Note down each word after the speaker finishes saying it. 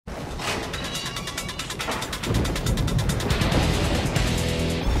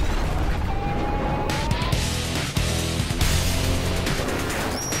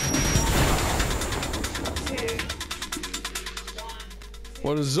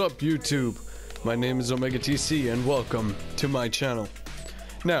What is up, YouTube? My name is OmegaTC and welcome to my channel.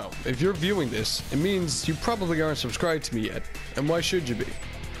 Now, if you're viewing this, it means you probably aren't subscribed to me yet. And why should you be?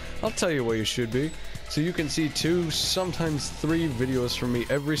 I'll tell you why you should be. So you can see 2, sometimes 3 videos from me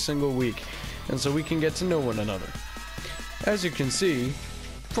every single week, and so we can get to know one another. As you can see,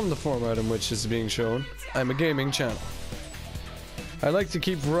 from the format in which this is being shown, I'm a gaming channel. I like to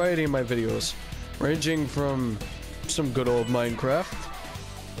keep variety in my videos, ranging from some good old Minecraft.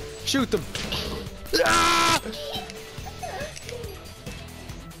 Shoot them! Ah!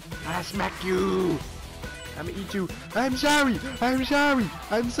 I smack you! I'm gonna eat you! I'm sorry! I'm sorry!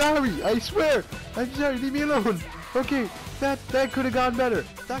 I'm sorry! I swear! I'm sorry, leave me alone! Okay, that could have gone better.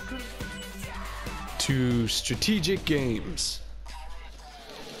 That could. To strategic games.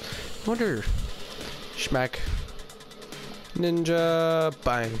 Wonder. Schmack. Ninja.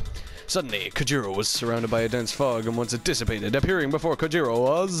 Bang. Suddenly, Kojiro was surrounded by a dense fog, and once it dissipated, appearing before Kojiro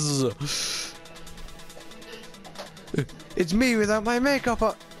was... It's me without my makeup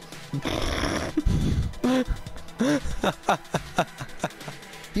on!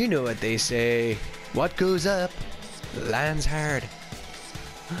 You know what they say. What goes up, lands hard.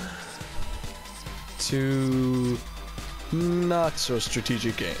 To... not so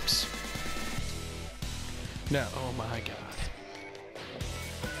strategic games. Now, oh my god.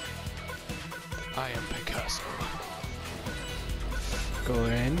 I am Picasso. Go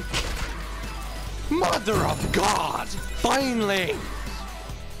in. Mother of God! Finally!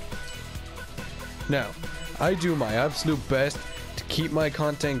 Now, I do my absolute best to keep my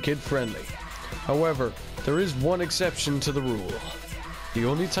content kid-friendly. However, there is one exception to the rule. The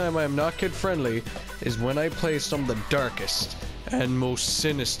only time I am not kid-friendly is when I play some of the darkest and most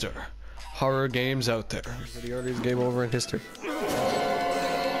sinister horror games out there. The earliest game over in history.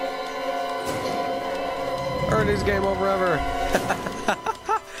 Earliest game over ever.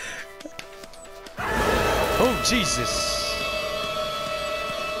 Oh, Jesus.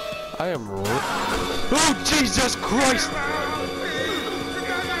 I am... Oh, Jesus Christ!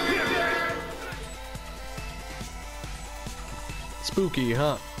 Spooky,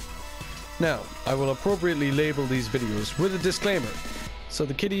 huh? Now, I will appropriately label these videos with a disclaimer, so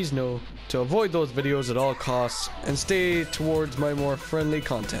the kiddies know to avoid those videos at all costs and stay towards my more friendly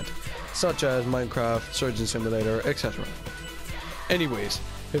content, such as Minecraft, Surgeon Simulator, etc. Anyways,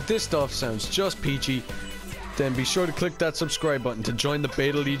 if this stuff sounds just peachy, then be sure to click that subscribe button to join the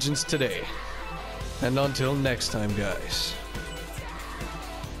Beta Legions today. And until next time, guys.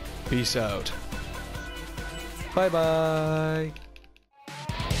 Peace out. Bye bye.